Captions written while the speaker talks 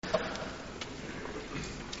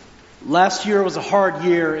Last year was a hard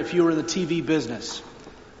year if you were in the TV business.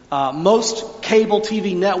 Most cable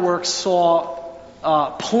TV networks saw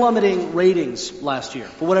plummeting ratings last year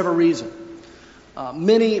for whatever reason.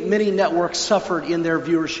 Many networks suffered in their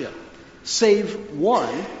viewership, save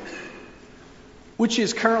one, which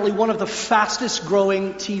is currently one of the fastest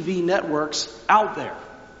growing TV networks out there.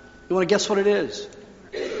 You want to guess what it is?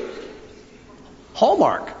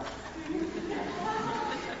 Hallmark.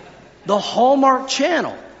 The Hallmark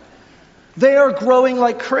Channel. They are growing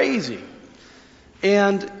like crazy.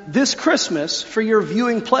 And this Christmas, for your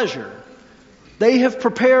viewing pleasure, they have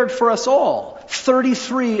prepared for us all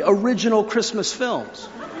 33 original Christmas films.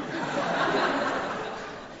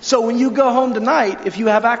 So when you go home tonight, if you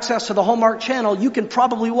have access to the Hallmark Channel, you can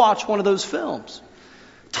probably watch one of those films.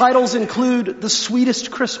 Titles include The Sweetest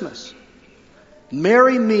Christmas,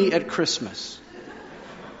 Marry Me at Christmas,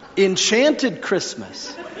 Enchanted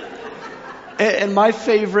Christmas, and my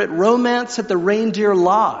favorite, Romance at the Reindeer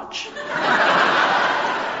Lodge.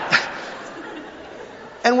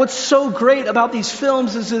 And what's so great about these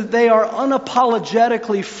films is that they are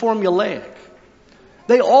unapologetically formulaic.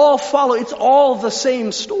 They all follow, it's all the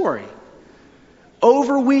same story.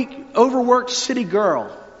 Overworked city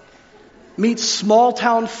girl meets small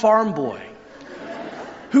town farm boy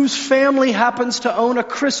whose family happens to own a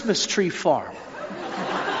Christmas tree farm.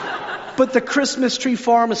 But the Christmas tree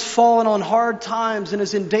farm has fallen on hard times and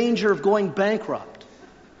is in danger of going bankrupt.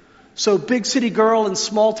 So big city girl and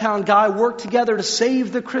small town guy work together to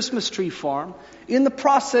save the Christmas tree farm. In the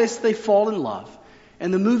process, they fall in love.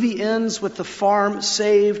 And the movie ends with the farm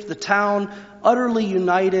saved, the town utterly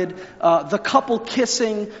united, the couple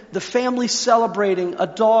kissing, the family celebrating, a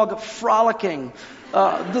dog frolicking,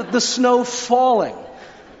 the snow falling,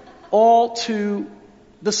 all to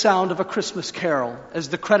the sound of a Christmas carol as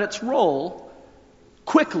the credits roll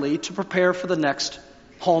quickly to prepare for the next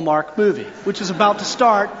Hallmark movie, which is about to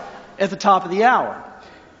start at the top of the hour.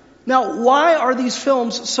 Now, why are these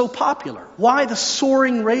films so popular? Why the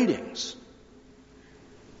soaring ratings?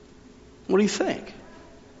 What do you think?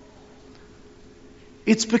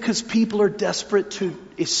 It's because people are desperate to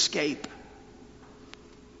escape.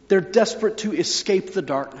 They're desperate to escape the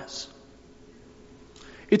darkness.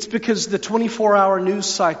 It's because the 24-hour news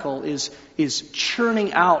cycle is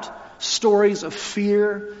churning out stories of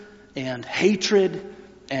fear and hatred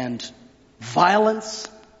and violence.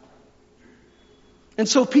 And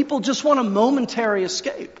so people just want a momentary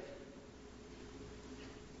escape.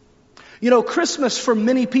 You know, Christmas for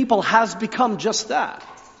many people has become just that.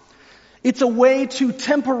 It's a way to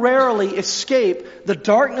temporarily escape the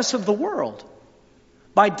darkness of the world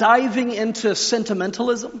by diving into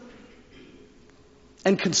sentimentalism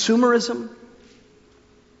and consumerism,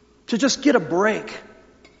 to just get a break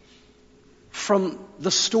from the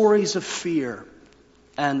stories of fear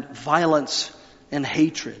and violence and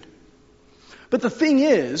hatred. But the thing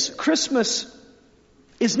is, Christmas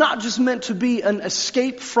is not just meant to be an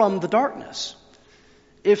escape from the darkness.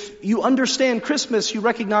 If you understand Christmas, you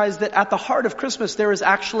recognize that at the heart of Christmas there is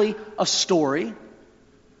actually a story,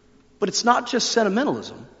 but it's not just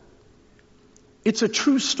sentimentalism. It's a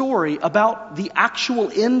true story about the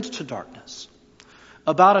actual end to darkness,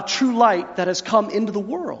 about a true light that has come into the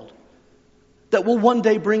world, that will one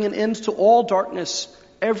day bring an end to all darkness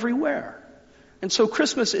everywhere. And so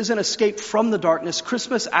Christmas is an escape from the darkness.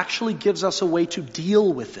 Christmas actually gives us a way to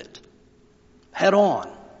deal with it head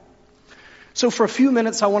on. So for a few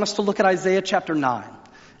minutes, I want us to look at Isaiah chapter 9.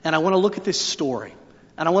 And I want to look at this story.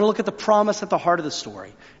 And I want to look at the promise at the heart of the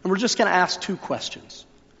story. And we're just going to ask two questions.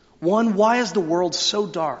 One, why is the world so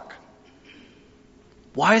dark?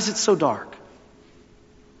 Why is it so dark?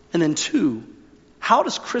 And then two, how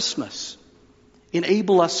does Christmas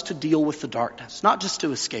enable us to deal with the darkness? Not just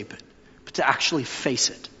to escape it, but to actually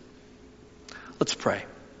face it. Let's pray.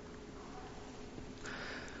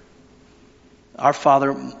 Our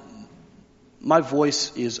Father, my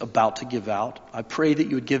voice is about to give out. I pray that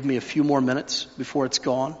you would give me a few more minutes before it's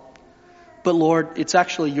gone. But Lord, it's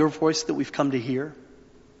actually your voice that we've come to hear.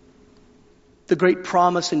 The great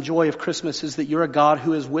promise and joy of Christmas is that you're a God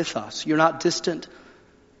who is with us. You're not distant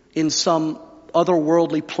in some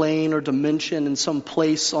otherworldly plane or dimension, in some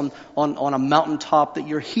place on a mountaintop, that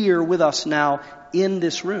you're here with us now in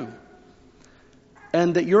this room.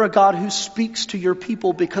 And that you're a God who speaks to your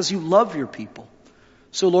people because you love your people.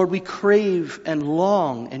 So Lord, we crave and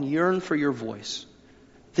long and yearn for your voice,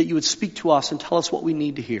 that you would speak to us and tell us what we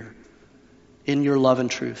need to hear in your love and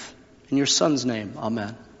truth. In your Son's name,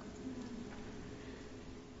 amen.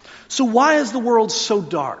 So why is the world so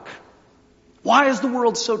dark? Why is the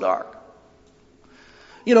world so dark?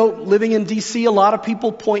 You know, living in D.C., a lot of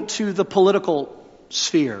people point to the political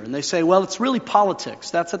sphere. And they say, well, it's really politics.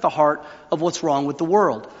 That's at the heart of what's wrong with the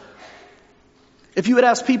world. If you had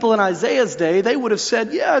asked people in Isaiah's day, they would have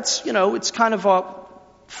said, yeah, it's kind of a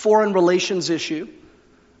foreign relations issue.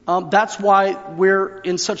 That's why we're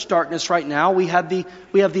in such darkness right now. We have the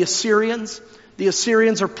Assyrians. The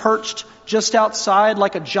Assyrians are perched just outside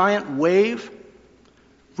like a giant wave,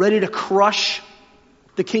 ready to crush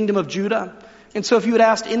the kingdom of Judah. And so if you had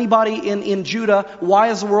asked anybody in Judah, why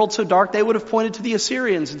is the world so dark, they would have pointed to the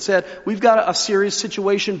Assyrians and said, we've got a serious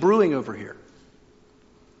situation brewing over here.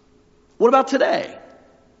 What about today?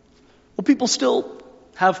 Well, people still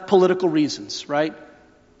have political reasons, right?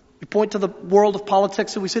 We point to the world of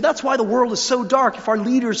politics and we say, that's why the world is so dark, if our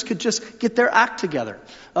leaders could just get their act together.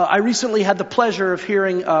 I recently had the pleasure of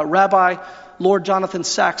hearing Rabbi Lord Jonathan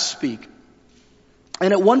Sacks speak.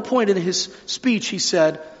 And at one point in his speech, he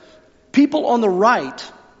said, people on the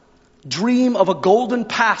right dream of a golden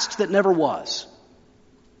past that never was.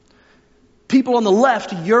 People on the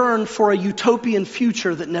left yearn for a utopian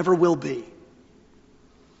future that never will be.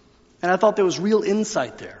 And I thought there was real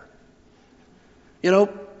insight there. You know,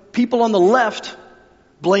 people on the left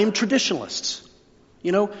blame traditionalists.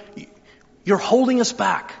 You know, you're holding us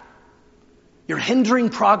back. You're hindering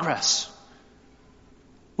progress.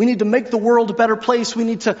 We need to make the world a better place. We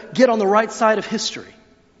need to get on the right side of history.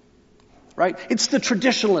 Right? It's the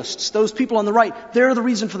traditionalists, those people on the right. They're the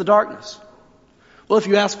reason for the darkness. Well, if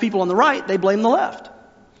you ask people on the right, they blame the left.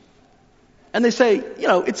 And they say,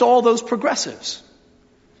 it's all those progressives.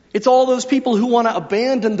 It's all those people who want to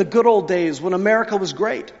abandon the good old days when America was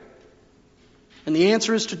great. And the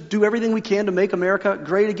answer is to do everything we can to make America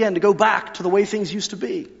great again, to go back to the way things used to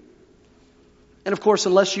be. And of course,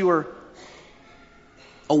 unless you were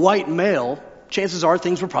a white male, chances are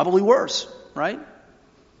things were probably worse, right?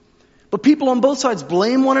 But people on both sides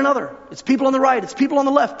blame one another. It's people on the right, it's people on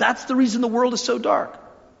the left. That's the reason the world is so dark.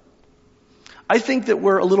 I think that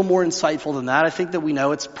we're a little more insightful than that. I think that we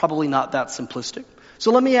know it's probably not that simplistic.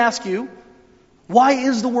 So let me ask you, why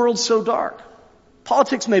is the world so dark?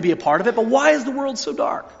 Politics may be a part of it, but why is the world so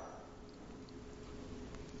dark?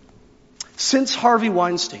 Since Harvey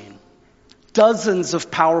Weinstein, dozens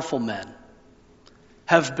of powerful men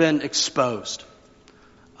have been exposed.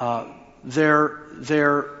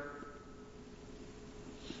 Their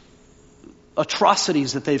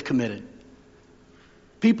atrocities that they've committed.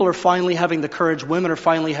 People are finally having the courage, women are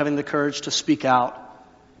finally having the courage to speak out,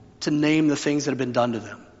 to name the things that have been done to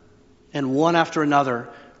them. And one after another,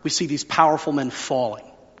 we see these powerful men falling,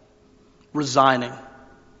 resigning,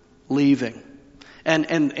 leaving.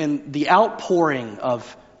 And the outpouring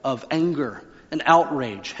of anger and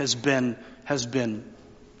outrage has been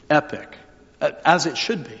epic, as it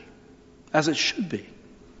should be. As it should be.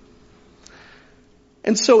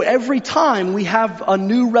 And so every time we have a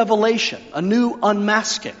new revelation, a new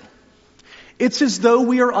unmasking, it's as though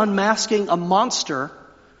we are unmasking a monster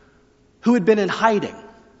who had been in hiding.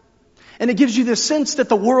 And it gives you this sense that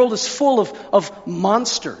the world is full of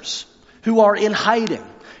monsters who are in hiding.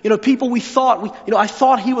 People I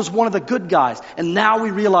thought he was one of the good guys. And now we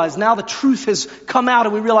realize, now the truth has come out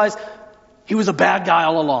and we realize he was a bad guy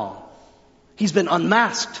all along. He's been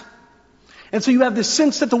unmasked. And so you have this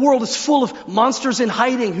sense that the world is full of monsters in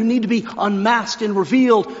hiding who need to be unmasked and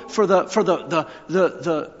revealed for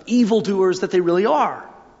the evildoers that they really are.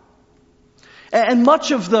 And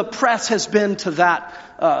much of the press has been to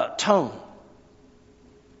that tone.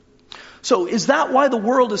 So is that why the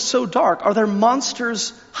world is so dark? Are there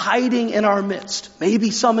monsters hiding in our midst?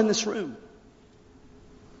 Maybe some in this room.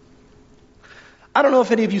 I don't know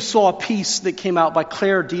if any of you saw a piece that came out by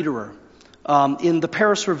Claire Dederer in the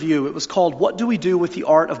Paris Review. It was called, "What Do We Do with the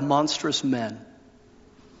Art of Monstrous Men?"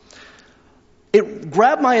 It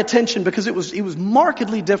grabbed my attention because it was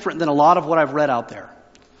markedly different than a lot of what I've read out there.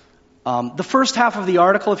 The first half of the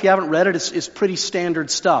article, if you haven't read it, is pretty standard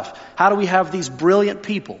stuff. How do we have these brilliant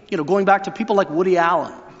people, going back to people like Woody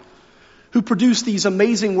Allen, who produce these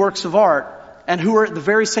amazing works of art and who are at the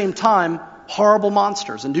very same time horrible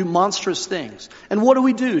monsters and do monstrous things. And what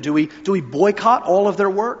do? Do we boycott all of their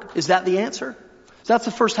work? Is that the answer? So that's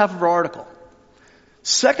the first half of our article.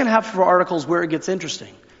 Second half of our article is where it gets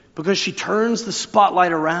interesting, because she turns the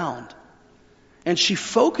spotlight around and she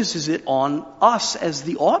focuses it on us as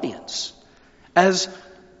the audience, as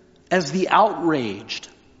the outraged.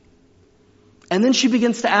 And then she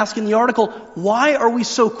begins to ask in the article, why are we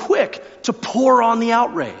so quick to pour on the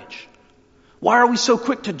outrage? Why are we so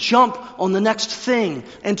quick to jump on the next thing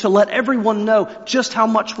and to let everyone know just how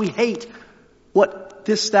much we hate what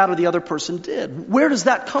this, that, or the other person did? Where does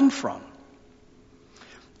that come from?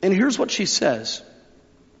 And here's what she says.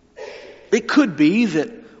 It could be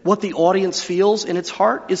that what the audience feels in its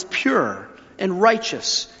heart is pure and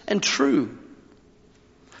righteous and true.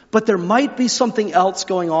 But there might be something else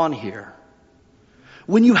going on here.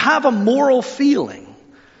 When you have a moral feeling,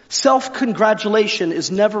 self-congratulation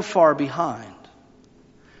is never far behind.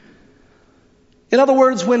 In other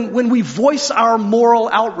words, when we voice our moral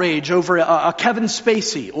outrage over a Kevin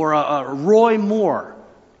Spacey or a Roy Moore,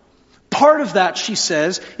 part of that, she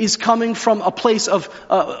says, is coming from a place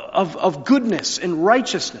of goodness and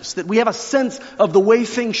righteousness, that we have a sense of the way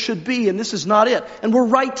things should be, and this is not it. And we're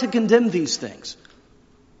right to condemn these things.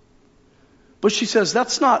 But she says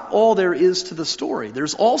that's not all there is to the story.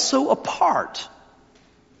 There's also a part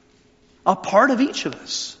of each of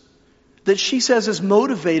us that she says is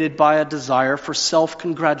motivated by a desire for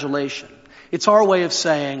self-congratulation. It's our way of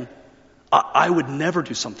saying, I would never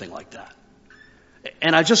do something like that.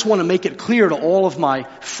 And I just want to make it clear to all of my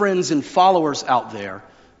friends and followers out there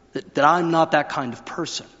that I'm not that kind of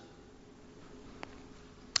person.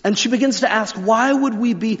 And she begins to ask, why would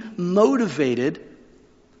we be motivated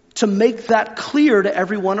to make that clear to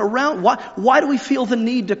everyone around? Why do we feel the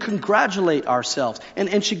need to congratulate ourselves?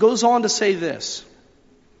 And she goes on to say this.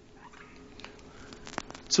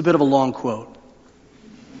 It's a bit of a long quote.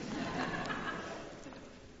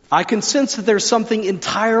 I can sense that there's something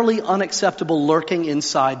entirely unacceptable lurking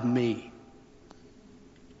inside me.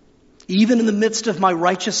 Even in the midst of my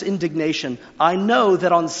righteous indignation, I know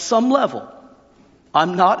that on some level,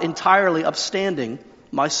 I'm not entirely upstanding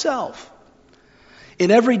myself.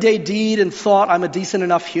 In everyday deed and thought, I'm a decent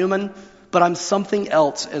enough human, but I'm something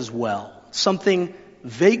else as well. Something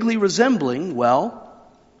vaguely resembling, well,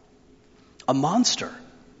 a monster.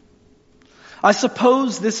 I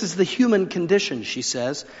suppose this is the human condition, she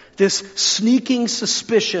says, this sneaking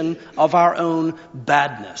suspicion of our own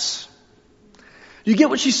badness. You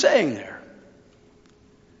get what she's saying there?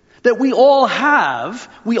 That we all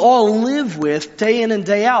live with, day in and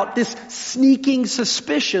day out, this sneaking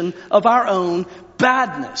suspicion of our own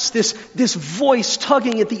badness, this voice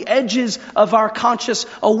tugging at the edges of our conscious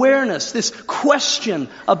awareness, this question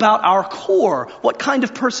about our core. What kind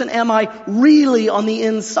of person am I really on the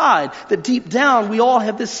inside? That deep down we all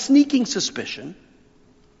have this sneaking suspicion.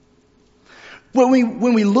 When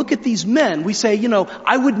we look at these men, we say,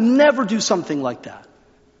 I would never do something like that.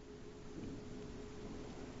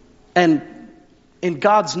 And in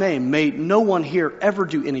God's name, may no one here ever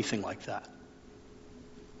do anything like that.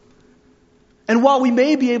 And while we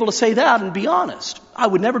may be able to say that and be honest, I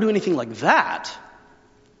would never do anything like that,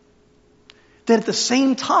 that at the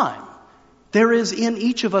same time, there is in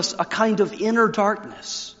each of us a kind of inner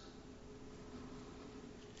darkness.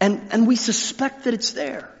 And we suspect that it's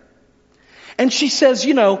there. And she says,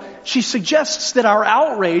 she suggests that our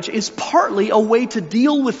outrage is partly a way to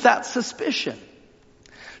deal with that suspicion.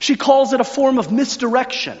 She calls it a form of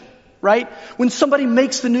misdirection. Right? When somebody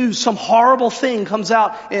makes the news, some horrible thing comes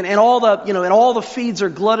out and all the feeds are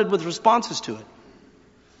glutted with responses to it.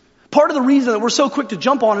 Part of the reason that we're so quick to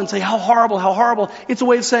jump on and say, how horrible, it's a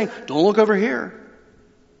way of saying, don't look over here.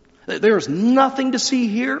 There is nothing to see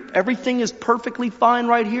here. Everything is perfectly fine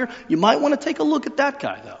right here. You might want to take a look at that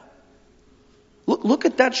guy though. Look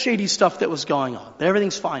at that shady stuff that was going on. But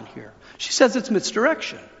everything's fine here. She says it's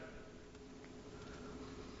misdirection.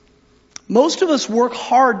 Most of us work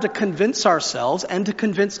hard to convince ourselves and to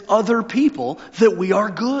convince other people that we are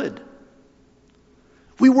good.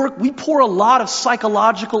 We pour a lot of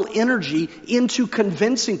psychological energy into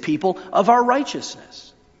convincing people of our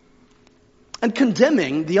righteousness. And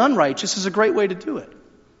condemning the unrighteous is a great way to do it.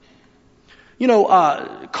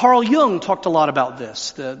 Carl Jung talked a lot about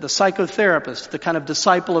this, the psychotherapist, the kind of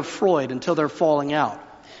disciple of Freud until they're falling out.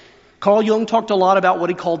 Carl Jung talked a lot about what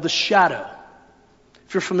he called the shadow.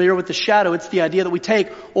 If you're familiar with the shadow, it's the idea that we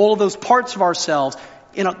take all of those parts of ourselves,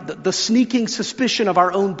 the sneaking suspicion of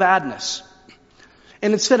our own badness.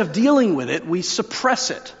 And instead of dealing with it, we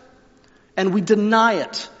suppress it. And we deny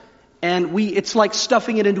it. And it's like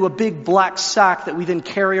stuffing it into a big black sack that we then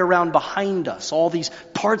carry around behind us. All these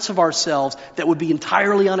parts of ourselves that would be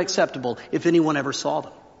entirely unacceptable if anyone ever saw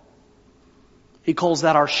them. He calls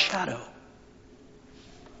that our shadow.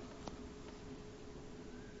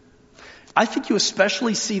 I think you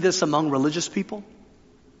especially see this among religious people,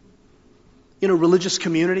 religious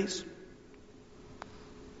communities.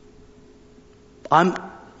 I'm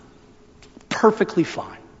perfectly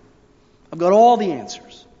fine. I've got all the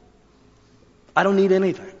answers. I don't need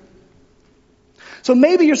anything. So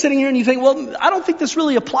maybe you're sitting here and you think, well, I don't think this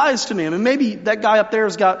really applies to me. I mean, maybe that guy up there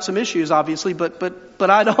has got some issues, obviously, but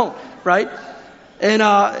I don't, right? And,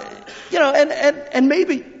 and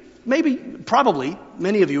maybe, probably,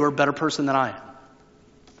 many of you are a better person than I am.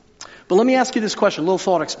 But let me ask you this question, a little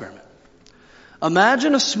thought experiment.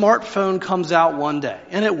 Imagine a smartphone comes out one day,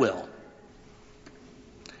 and it will.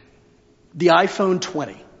 The iPhone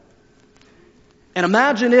 20. And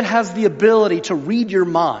imagine it has the ability to read your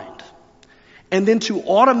mind and then to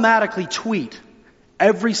automatically tweet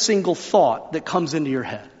every single thought that comes into your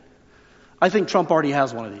head. I think Trump already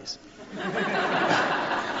has one of these.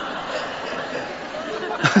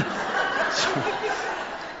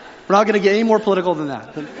 We're not going to get any more political than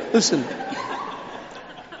that. But listen.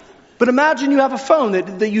 But imagine you have a phone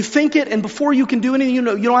that you think it, and before you can do anything, you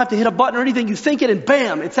don't have to hit a button or anything. You think it, and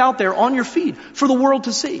bam, it's out there on your feed for the world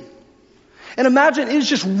to see. And imagine it's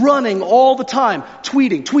just running all the time,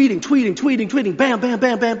 tweeting, bam, bam,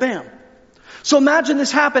 bam, bam, bam. So imagine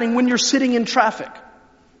this happening when you're sitting in traffic.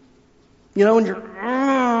 And you're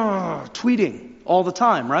tweeting all the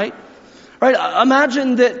time, right? Right?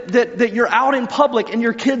 Imagine that you're out in public and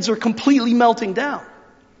your kids are completely melting down.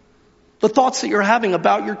 The thoughts that you're having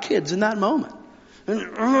about your kids in that moment.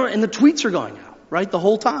 And the tweets are going out, right? The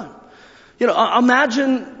whole time.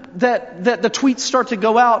 Imagine that the tweets start to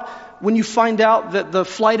go out when you find out that the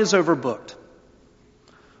flight is overbooked.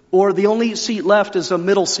 Or the only seat left is a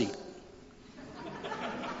middle seat.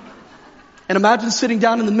 And imagine sitting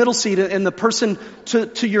down in the middle seat and the person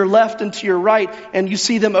to your left and to your right, and you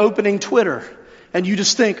see them opening Twitter. And you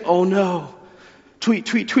just think, oh no.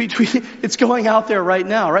 Tweet. It's going out there right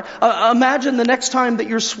now, right? Imagine the next time that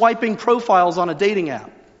you're swiping profiles on a dating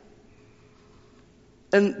app.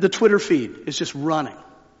 And the Twitter feed is just running.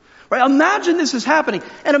 Right? Imagine this is happening.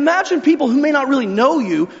 And imagine people who may not really know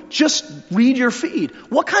you just read your feed.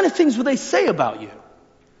 What kind of things would they say about you?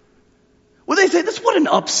 Would they say, what an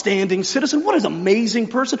upstanding citizen, what an amazing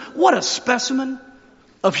person, what a specimen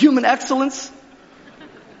of human excellence?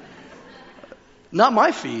 Not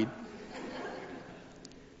my feed.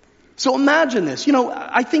 So imagine this.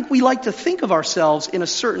 I think we like to think of ourselves in a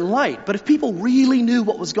certain light, but if people really knew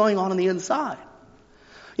what was going on the inside,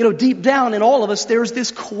 deep down in all of us, there's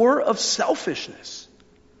this core of selfishness.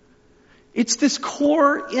 It's this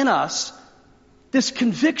core in us, this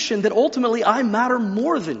conviction that ultimately I matter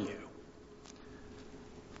more than you.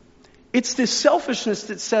 It's this selfishness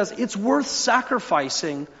that says it's worth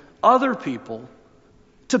sacrificing other people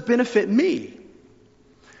to benefit me.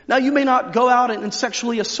 Now, you may not go out and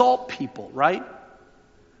sexually assault people, right?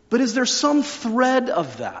 But is there some thread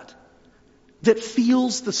of that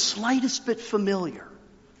feels the slightest bit familiar?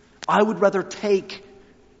 I would rather take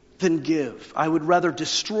than give. I would rather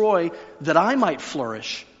destroy that I might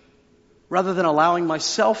flourish rather than allowing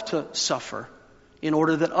myself to suffer in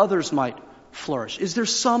order that others might flourish. Is there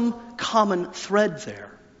some common thread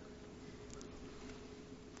there?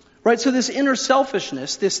 Right, so this inner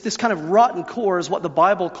selfishness, this kind of rotten core is what the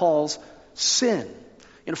Bible calls sin.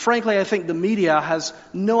 Frankly, I think the media has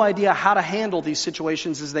no idea how to handle these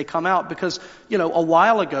situations as they come out because, a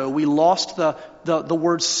while ago we lost the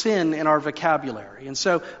word sin in our vocabulary. And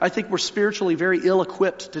so I think we're spiritually very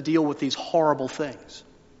ill-equipped to deal with these horrible things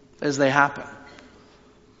as they happen.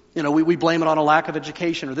 We blame it on a lack of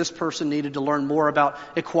education, or this person needed to learn more about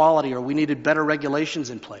equality, or we needed better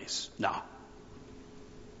regulations in place. No,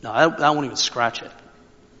 I won't even scratch it.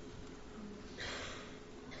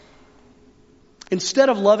 Instead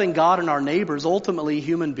of loving God and our neighbors, ultimately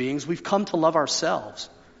human beings, we've come to love ourselves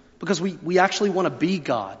because we actually want to be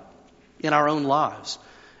God in our own lives.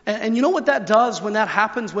 And you know what that does when that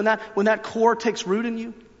happens, when that core takes root in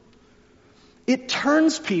you? It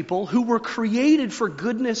turns people who were created for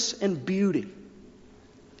goodness and beauty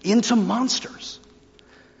into monsters.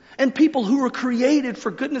 And people who were created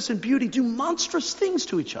for goodness and beauty do monstrous things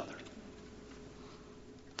to each other.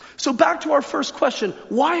 So back to our first question,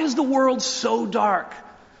 why is the world so dark?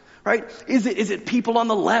 Right? Is it people on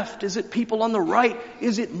the left? Is it people on the right?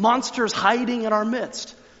 Is it monsters hiding in our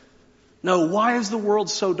midst? No, why is the world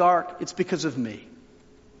so dark? It's because of me.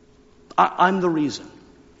 I'm the reason.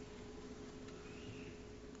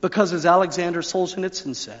 Because as Alexander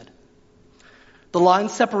Solzhenitsyn said, the line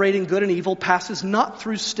separating good and evil passes not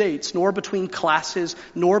through states, nor between classes,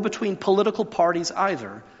 nor between political parties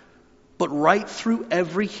either, but right through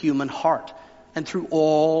every human heart and through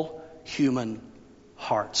all human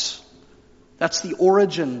hearts. That's the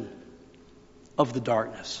origin of the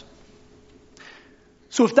darkness.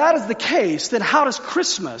 So if that is the case, then how does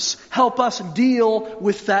Christmas help us deal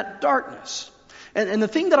with that darkness? And the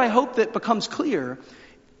thing that I hope that becomes clear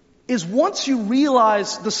is once you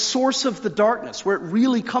realize the source of the darkness, where it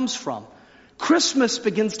really comes from, Christmas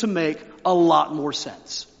begins to make a lot more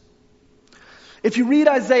sense. If you read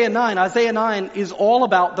Isaiah 9 is all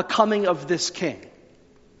about the coming of this king.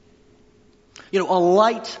 A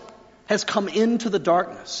light has come into the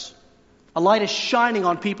darkness. A light is shining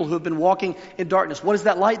on people who have been walking in darkness. What is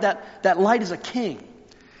that light? That light is a king.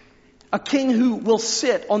 A king who will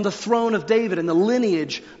sit on the throne of David in the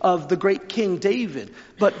lineage of the great King David.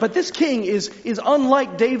 But this king is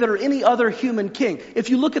unlike David or any other human king. If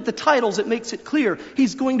you look at the titles, it makes it clear.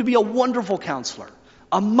 He's going to be a wonderful counselor,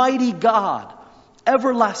 a mighty God,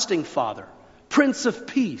 everlasting Father, Prince of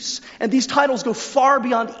Peace. And these titles go far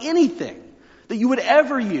beyond anything that you would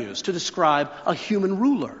ever use to describe a human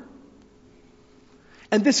ruler.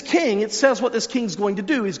 And this king, it says what this king's going to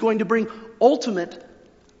do. He's going to bring ultimate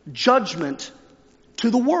judgment to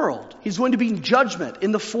the world. He's going to be judgment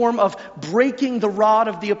in the form of breaking the rod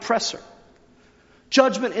of the oppressor.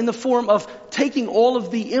 Judgment in the form of taking all of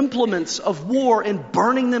the implements of war and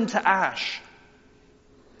burning them to ash.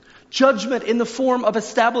 Judgment in the form of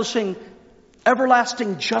establishing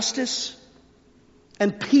everlasting justice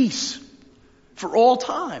and peace for all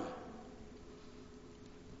time.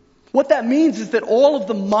 What that means is that all of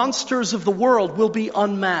the monsters of the world will be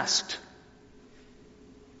unmasked.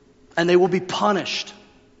 And they will be punished.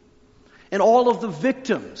 And all of the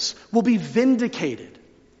victims will be vindicated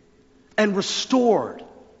and restored.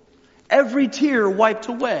 Every tear wiped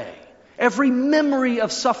away. Every memory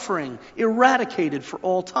of suffering eradicated for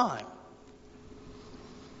all time.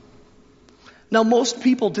 Now, most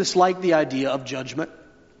people dislike the idea of judgment.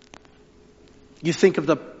 You think of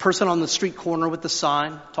the person on the street corner with the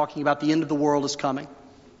sign talking about the end of the world is coming.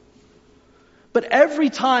 But every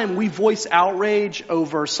time we voice outrage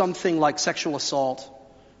over something like sexual assault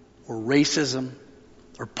or racism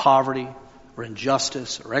or poverty or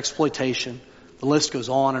injustice or exploitation, the list goes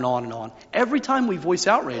on and on and on. Every time we voice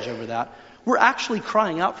outrage over that, we're actually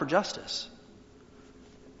crying out for justice.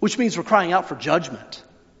 Which means we're crying out for judgment.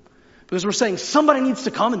 Because we're saying somebody needs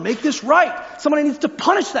to come and make this right. Somebody needs to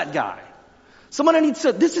punish that guy. Somebody needs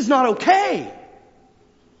to, this is not okay.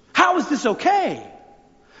 How is this okay?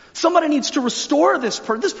 Somebody needs to restore this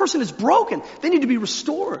person. This person is broken. They need to be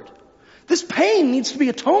restored. This pain needs to be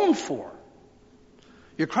atoned for.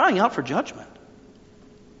 You're crying out for judgment.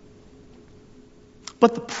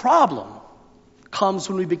 But the problem comes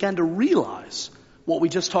when we begin to realize what we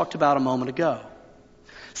just talked about a moment ago.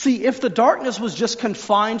 See, if the darkness was just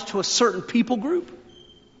confined to a certain people group,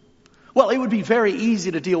 well, it would be very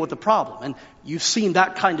easy to deal with the problem. And you've seen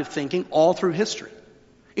that kind of thinking all through history.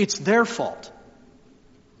 It's their fault.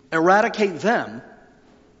 Eradicate them,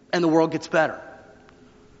 and the world gets better.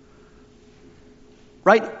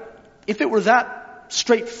 Right? If it were that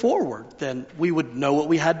straightforward, then we would know what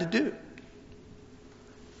we had to do.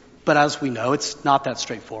 But as we know, it's not that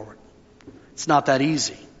straightforward. It's not that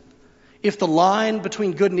easy. If the line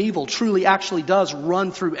between good and evil truly actually does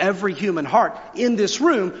run through every human heart in this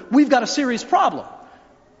room, we've got a serious problem.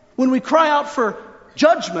 When we cry out for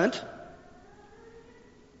judgment,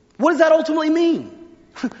 what does that ultimately mean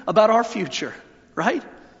about our future, right?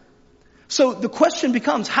 So the question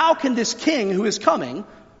becomes, how can this king who is coming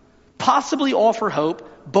possibly offer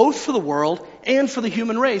hope both for the world and for the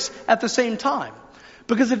human race at the same time?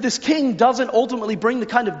 Because if this king doesn't ultimately bring the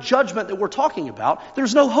kind of judgment that we're talking about,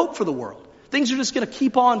 there's no hope for the world. Things are just going to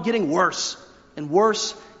keep on getting worse and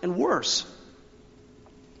worse and worse.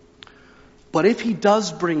 But if he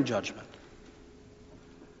does bring judgment,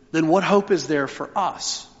 then what hope is there for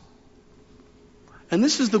us? And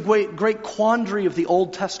this is the great quandary of the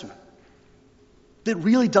Old Testament that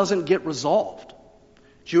really doesn't get resolved.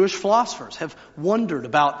 Jewish philosophers have wondered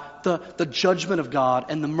about the judgment of God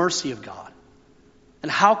and the mercy of God. And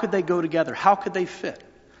how could they go together? How could they fit?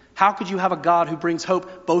 How could you have a God who brings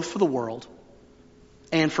hope both for the world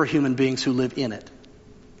and for human beings who live in it?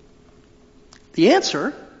 The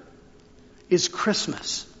answer is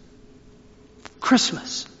Christmas.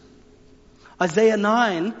 Christmas. Isaiah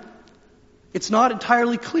 9, it's not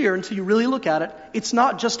entirely clear until you really look at it. It's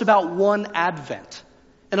not just about one advent.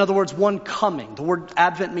 In other words, one coming. The word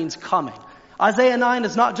advent means coming. Isaiah 9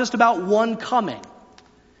 is not just about one coming.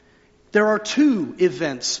 There are two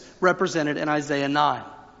events represented in Isaiah 9.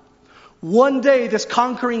 One day this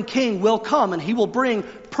conquering king will come and he will bring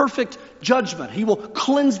perfect judgment. He will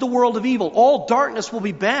cleanse the world of evil. All darkness will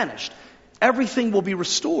be banished. Everything will be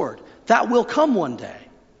restored. That will come one day.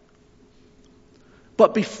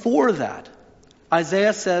 But before that,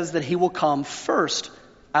 Isaiah says that he will come first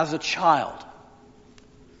as a child.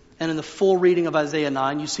 And in the full reading of Isaiah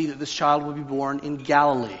 9, you see that this child will be born in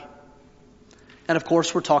Galilee. And of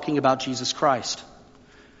course, we're talking about Jesus Christ,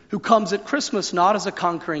 who comes at Christmas not as a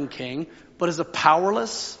conquering king, but as a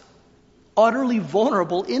powerless, utterly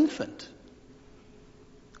vulnerable infant.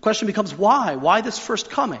 The question becomes, why? Why this first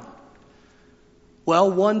coming?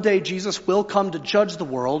 Well, one day Jesus will come to judge the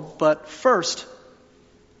world, but first,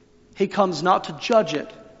 He comes not to judge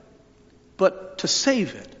it, but to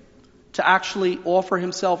save it, to actually offer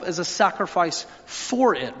himself as a sacrifice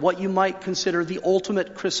for it, what you might consider the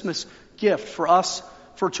ultimate Christmas gift. For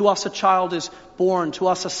to us a child is born, to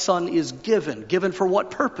us a son is given. Given for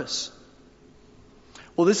what purpose?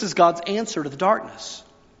 Well, this is God's answer to the darkness.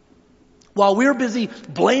 While we're busy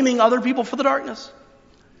blaming other people for the darkness,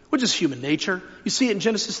 which is human nature, you see it in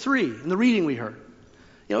Genesis 3, in the reading we heard.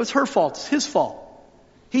 It's her fault, it's his fault.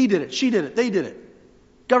 He did it, she did it, they did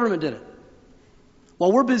it. Government did it.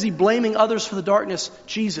 While we're busy blaming others for the darkness,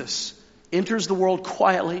 Jesus enters the world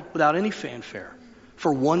quietly, without any fanfare,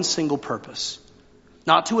 for one single purpose.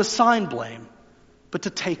 Not to assign blame, but to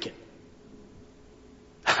take it.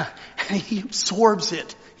 And he absorbs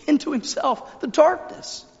it into himself, the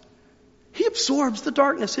darkness. He absorbs the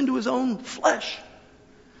darkness into his own flesh.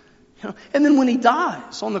 And then when he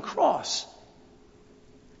dies on the cross,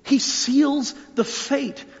 he seals the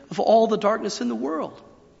fate of all the darkness in the world.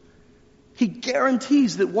 He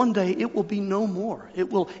guarantees that one day it will be no more. It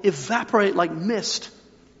will evaporate like mist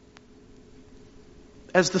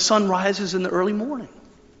as the sun rises in the early morning.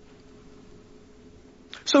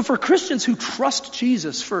 So for Christians who trust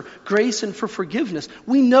Jesus for grace and for forgiveness,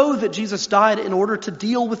 we know that Jesus died in order to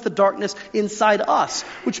deal with the darkness inside us,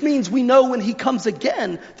 which means we know when he comes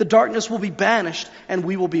again, the darkness will be banished and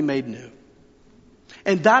we will be made new.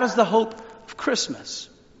 And that is the hope of Christmas.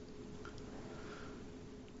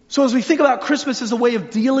 So as we think about Christmas as a way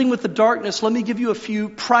of dealing with the darkness, let me give you a few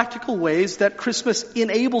practical ways that Christmas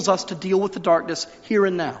enables us to deal with the darkness here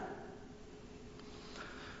and now.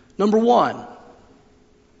 Number one,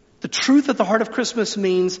 the truth at the heart of Christmas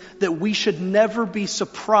means that we should never be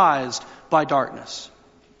surprised by darkness.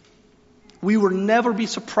 We will never be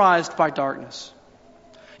surprised by darkness.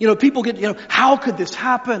 People get, how could this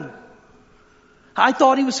happen? I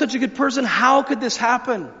thought he was such a good person. How could this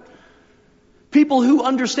happen? People who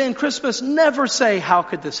understand Christmas never say, how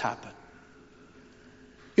could this happen?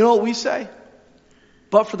 You know what we say?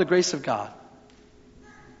 But for the grace of God.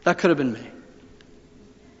 That could have been me.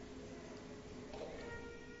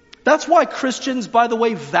 That's why Christians, by the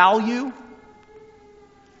way, that's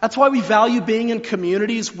why we value being in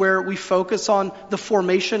communities where we focus on the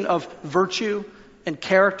formation of virtue and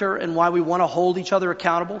character and why we want to hold each other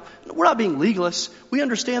accountable. We're not being legalists. We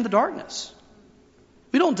understand the darkness.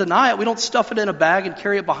 We don't deny it. We don't stuff it in a bag and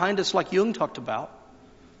carry it behind us like Jung talked about.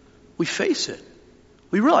 We face it.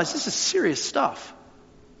 We realize this is serious stuff.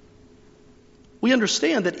 We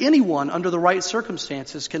understand that anyone under the right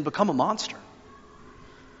circumstances can become a monster.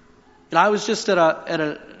 And I was just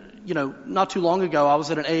not too long ago, I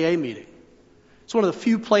was at an AA meeting. It's one of the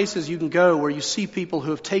few places you can go where you see people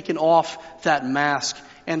who have taken off that mask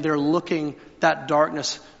and they're looking that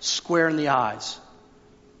darkness square in the eyes.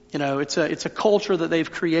 It's a culture that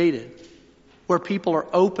they've created where people are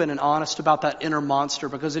open and honest about that inner monster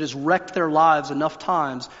because it has wrecked their lives enough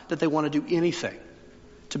times that they want to do anything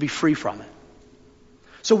to be free from it.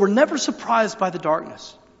 So we're never surprised by the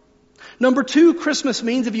darkness. Number two, Christmas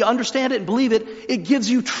means, if you understand it and believe it, it gives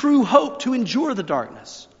you true hope to endure the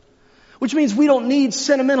darkness. Which means we don't need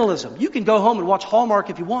sentimentalism. You can go home and watch Hallmark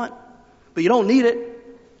if you want, but you don't need it.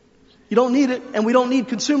 You don't need it, and we don't need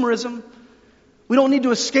consumerism. We don't need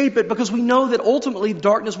to escape it because we know that ultimately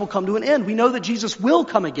darkness will come to an end. We know that Jesus will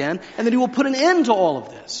come again and that he will put an end to all of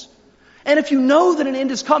this. And if you know that an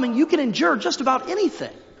end is coming, you can endure just about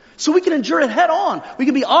anything. So we can endure it head on. We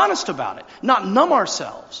can be honest about it, not numb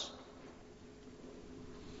ourselves.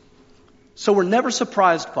 So we're never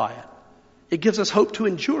surprised by it. It gives us hope to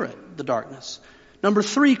endure it, the darkness. Number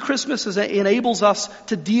three, Christmas enables us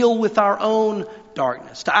to deal with our own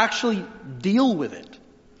darkness, to actually deal with it.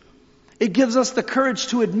 It gives us the courage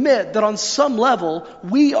to admit that on some level,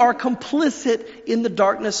 we are complicit in the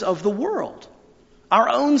darkness of the world, our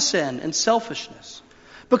own sin and selfishness.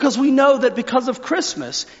 Because we know that because of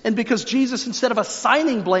Christmas, and because Jesus, instead of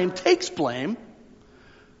assigning blame, takes blame,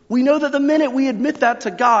 we know that the minute we admit that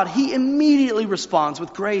to God, he immediately responds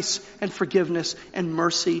with grace and forgiveness and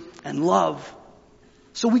mercy and love.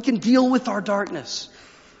 So we can deal with our darkness.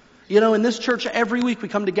 In this church, every week we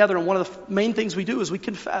come together and one of the main things we do is we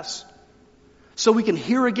confess. So we can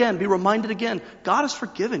hear again, be reminded again, God has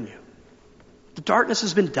forgiven you. The darkness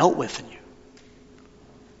has been dealt with in you.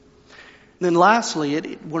 And then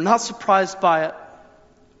lastly, we're not surprised by it.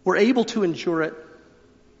 We're able to endure it.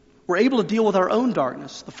 We're able to deal with our own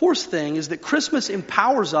darkness. The fourth thing is that Christmas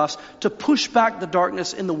empowers us to push back the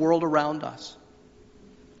darkness in the world around us.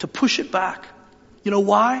 To push it back. You know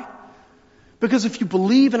why? Because if you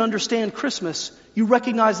believe and understand Christmas, you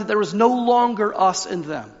recognize that there is no longer us and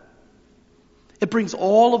them. It brings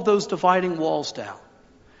all of those dividing walls down.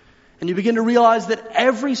 And you begin to realize that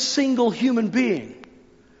every single human being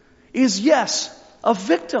is, yes, a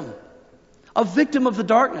victim of the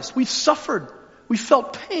darkness. We've suffered. We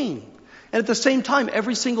felt pain. And at the same time,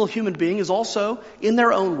 every single human being is also, in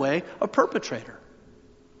their own way, a perpetrator.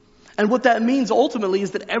 And what that means ultimately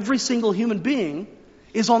is that every single human being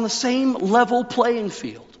is on the same level playing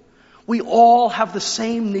field. We all have the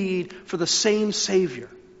same need for the same Savior,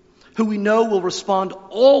 who we know will respond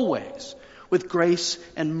always with grace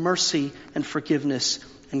and mercy and forgiveness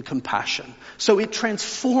and compassion. So it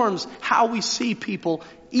transforms how we see people,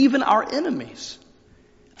 even our enemies.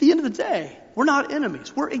 At the end of the day, we're not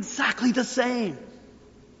enemies. We're exactly the same.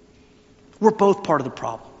 We're both part of the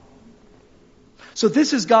problem. So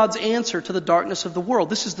this is God's answer to the darkness of the world.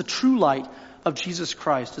 This is the true light of Jesus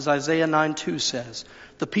Christ. As Isaiah 9:2 says,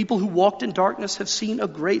 the people who walked in darkness have seen a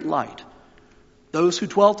great light. Those who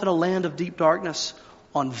dwelt in a land of deep darkness,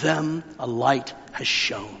 on them a light has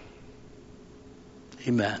shone.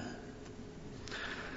 Amen.